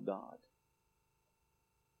having more of God?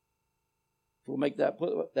 We'll make that,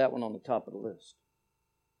 put that one on the top of the list.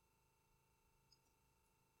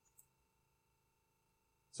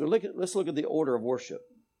 So let's look at the order of worship.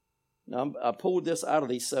 Now, I pulled this out of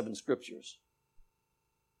these 7 scriptures.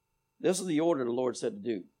 This is the order the Lord said to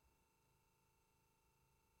do.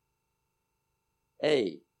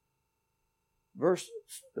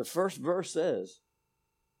 The first verse says,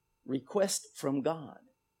 request from God.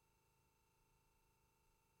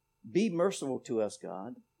 Be merciful to us,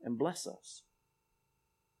 God, and bless us.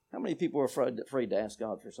 How many people are afraid to ask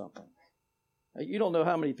God for something? You don't know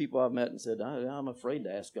how many people I've met and said, I'm afraid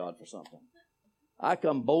to ask God for something. I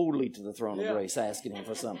come boldly to the throne of grace asking him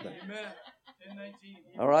for something.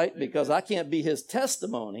 All right? Because I can't be his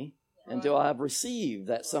testimony until I've received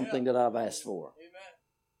that something that I've asked for.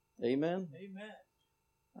 Amen?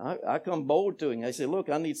 I come bold to him. I say, look,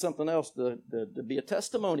 I need something else to be a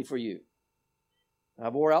testimony for you. I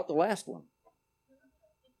wore out the last one.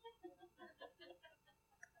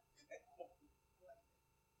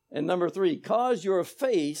 And number 3, cause your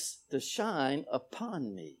face to shine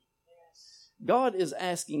upon me. God is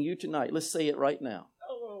asking you tonight. Let's say it right now.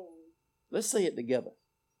 Let's say it together.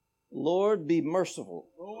 Lord, be merciful.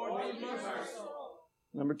 Lord, be merciful.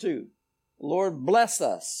 Number 2, Lord, bless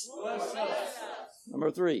us. Bless us.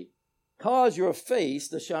 Number 3, cause your face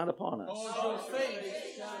to shine upon us. Cause your face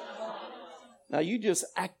to shine upon us. Now you just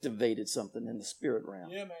activated something in the spirit realm.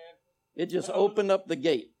 Yeah, man. It just opened up the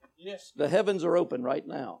gate. Yes. The heavens are open right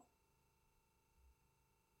now.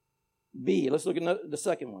 B, let's look at the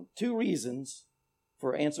second one. 2 reasons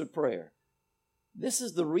for answered prayer. This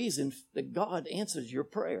is the reason that God answers your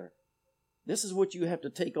prayer. This is what you have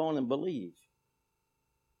to take on and believe.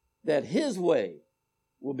 That his way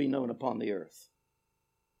will be known upon the earth.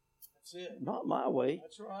 That's it. Not my way.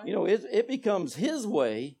 That's right. You know, it becomes his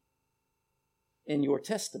way in your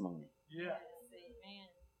testimony. Yeah.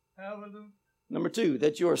 Hallelujah. Number 2,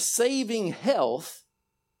 that your saving health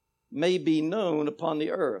may be known upon the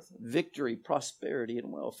earth. Victory, prosperity, and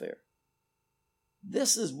welfare.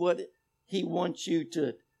 This is what he wants you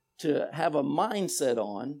to have a mindset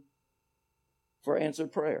on for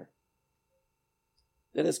answered prayer.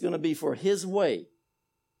 That it's going to be for his way.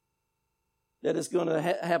 That it's going to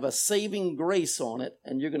have a saving grace on it,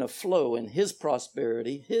 and you're going to flow in his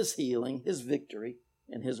prosperity, his healing, his victory,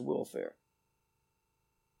 and his welfare.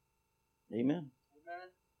 Amen.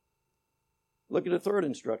 Look at the third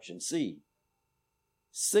instruction, C.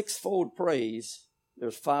 6-fold praise.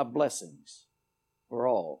 There's 5 blessings for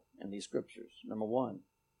all in these scriptures. Number 1,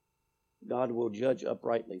 God will judge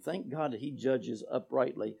uprightly. Thank God that he judges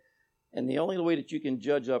uprightly. And the only way that you can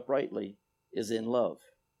judge uprightly is in love.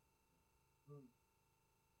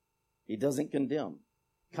 He doesn't condemn.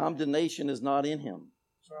 Condemnation is not in him.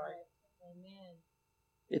 That's right. Amen.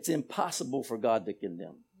 It's impossible for God to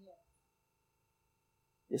condemn.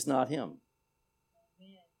 It's not him.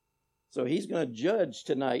 So he's going to judge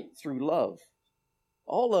tonight through love.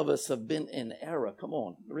 All of us have been in error. Come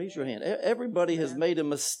on, raise your hand. Everybody has made a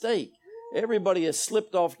mistake. Everybody has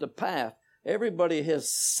slipped off the path. Everybody has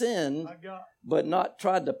sinned, but not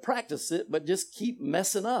tried to practice it, but just keep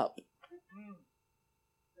messing up.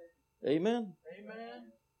 Amen?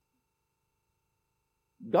 Amen.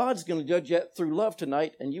 God's going to judge that through love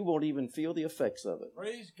tonight, and you won't even feel the effects of it.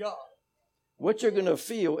 Praise God. What you're going to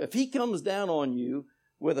feel, if he comes down on you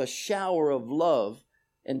with a shower of love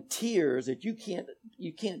and tears that you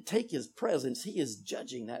can't take his presence, he is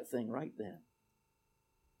judging that thing right then.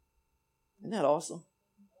 Isn't that awesome?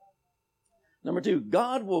 Number 2,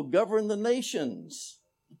 God will govern the nations.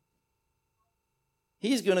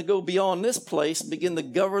 He's going to go beyond this place and begin to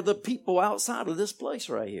govern the people outside of this place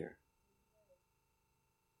right here.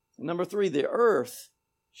 Number 3, the earth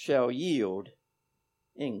shall yield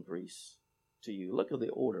increase to you. Look at the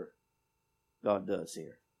order God does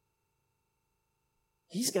here.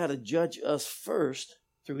 He's got to judge us first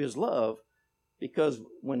through his love, because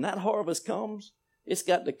when that harvest comes, it's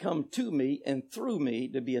got to come to me and through me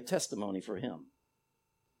to be a testimony for him.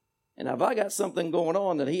 And if I got something going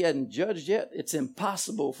on that he hadn't judged yet, it's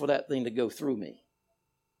impossible for that thing to go through me.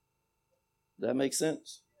 Does that make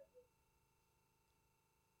sense?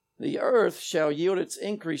 The earth shall yield its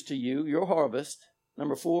increase to you, your harvest.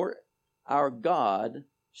 Number 4, our God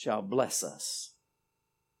shall bless us.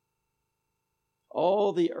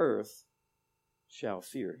 All the earth shall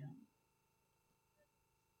fear him.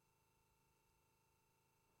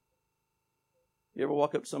 You ever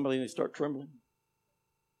walk up to somebody and they start trembling?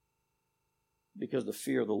 Because the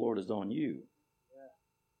fear of the Lord is on you.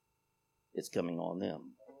 It's coming on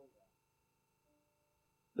them.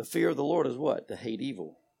 The fear of the Lord is what? To hate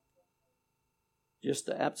evil. Just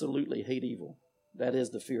to absolutely hate evil. That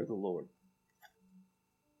is the fear of the Lord.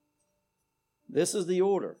 This is the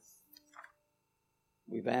order.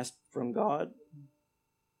 We've asked from God.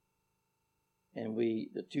 And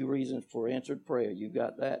the 2 reasons for answered prayer, you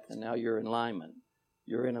got that, and now you're in alignment.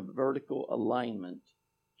 You're in a vertical alignment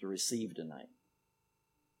to receive tonight.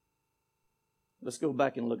 Let's go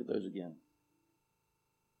back and look at those again.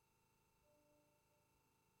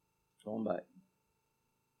 Going back.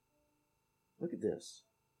 Look at this.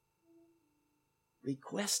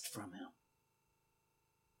 Request from him.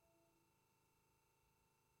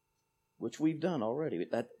 Which we've done already.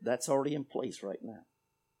 That's already in place right now.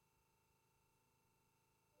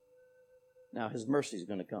 Now his mercy is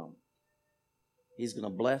going to come. He's going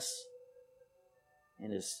to bless,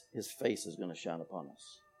 and his face is going to shine upon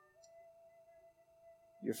us.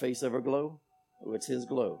 Your face ever glow? Oh, it's his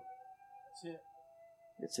glow. That's it.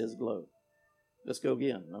 It's his glow. Let's go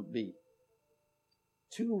again. Number B.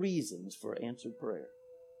 2 reasons for answered prayer.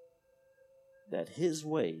 That his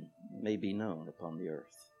way may be known upon the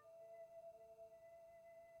earth.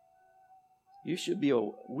 We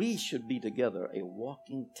should be together a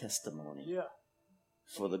walking testimony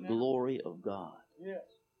for the glory of God. Yes.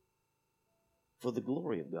 For the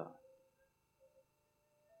glory of God.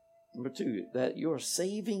 Number 2, that your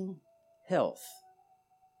saving health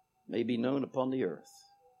may be known upon the earth.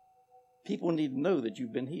 People need to know that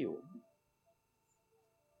you've been healed.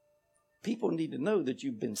 People need to know that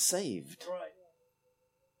you've been saved. Right.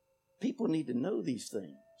 People need to know these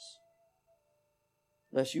things,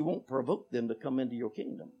 lest you won't provoke them to come into your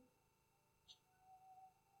kingdom.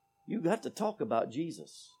 You got to talk about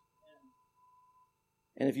Jesus.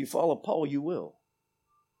 And if you follow Paul, you will.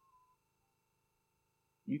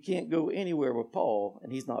 You can't go anywhere with Paul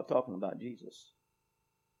and he's not talking about Jesus.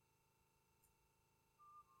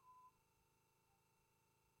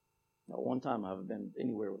 Not one time I've been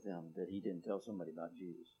anywhere with him that he didn't tell somebody about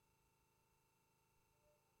Jesus.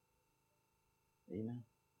 Amen.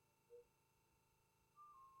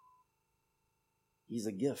 He's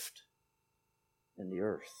a gift in the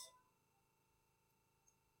earth.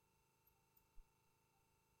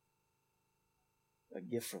 A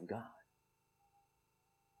gift from God.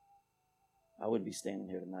 I wouldn't be standing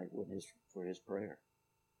here tonight for his prayer.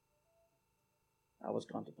 I was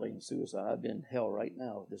contemplating suicide. I'd been in hell right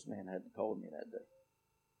now if this man hadn't called me that day.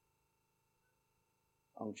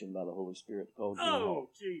 Unctioned by the Holy Spirit called me. Oh,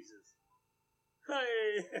 Jesus.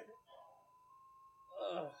 Hey.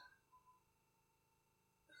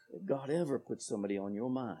 If God ever puts somebody on your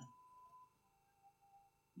mind,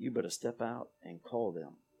 you better step out and call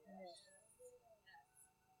them.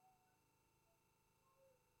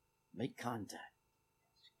 Make contact.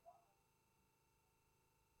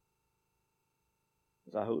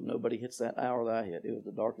 Because I hope nobody hits that hour that I hit. It was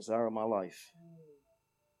the darkest hour of my life.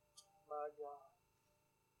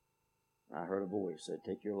 I heard a voice that said,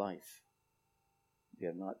 take your life. You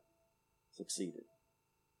have not succeeded.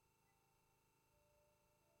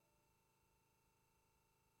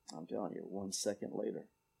 I'm telling you, 1 second later,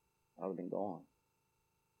 I would have been gone.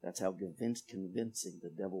 That's how convincing the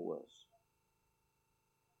devil was.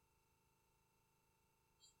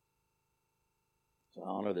 So I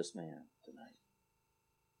honor this man tonight.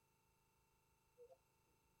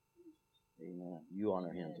 Amen. You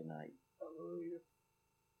honor him tonight.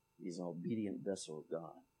 He's an obedient vessel of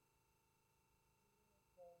God.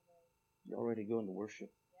 Y'all ready to go into worship?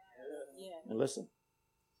 Yeah. And listen,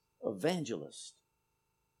 evangelists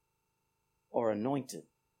are anointed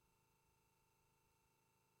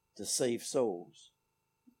to save souls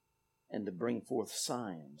and to bring forth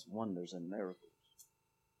signs, wonders, and miracles.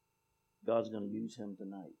 God's going to use him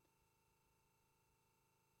tonight.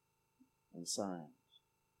 And signs,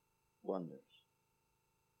 wonders,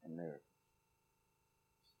 and miracles.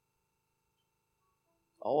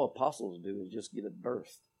 All apostles do is just get it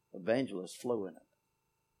birthed. Evangelists flow in it.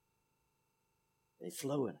 They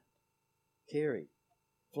flow in it. Carrie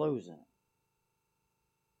flows in it.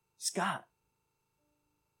 Scott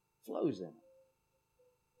flows in it.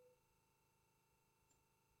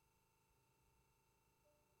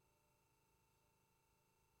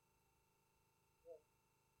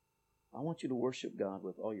 I want you to worship God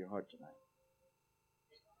with all your heart tonight.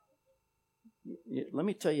 Let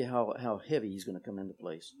me tell you how heavy he's going to come into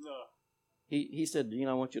place. No. He said,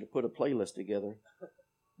 I want you to put a playlist together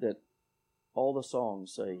that all the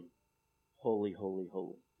songs say, holy, holy,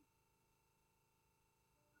 holy.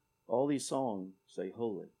 All these songs say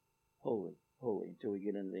holy, holy, holy until we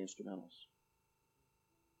get into the instrumentals.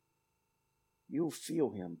 You'll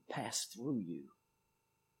feel him pass through you.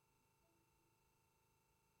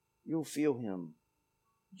 You'll feel him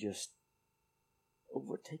just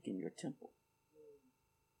overtaking your temple.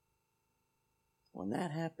 When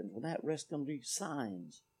that happens, when that rest comes to you,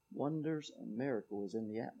 signs, wonders, and miracles in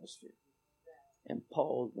the atmosphere. And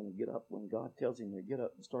Paul's going to get up when God tells him to get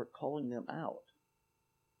up and start calling them out.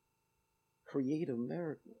 Creative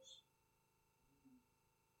miracles.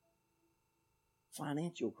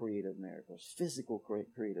 Financial creative miracles. Physical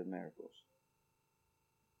creative miracles.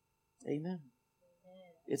 Amen.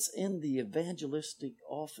 It's in the evangelistic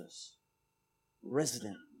office.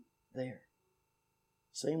 Resident there.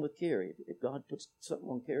 Same with Carrie. If God puts something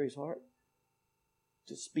on Carrie's heart,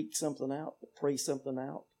 to speak something out, to pray something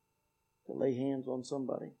out, to lay hands on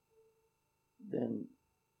somebody, then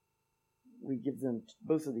we give them,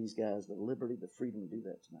 both of these guys, the liberty, the freedom to do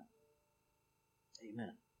that tonight.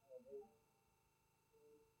 Amen.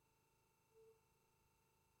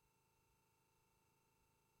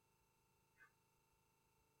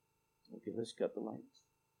 Okay, let's cut the lights.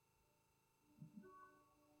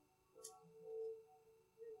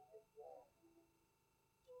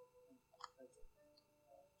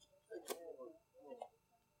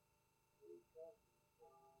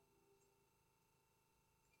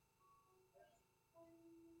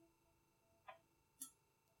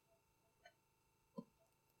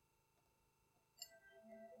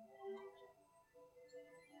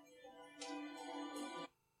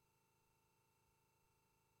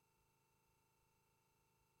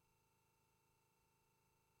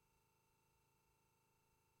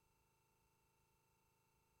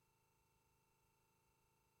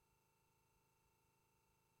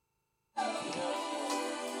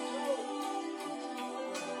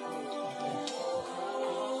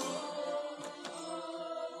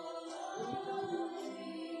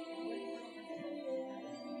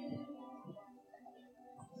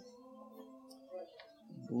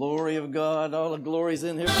 Glory of God, all the glory's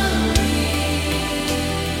in here.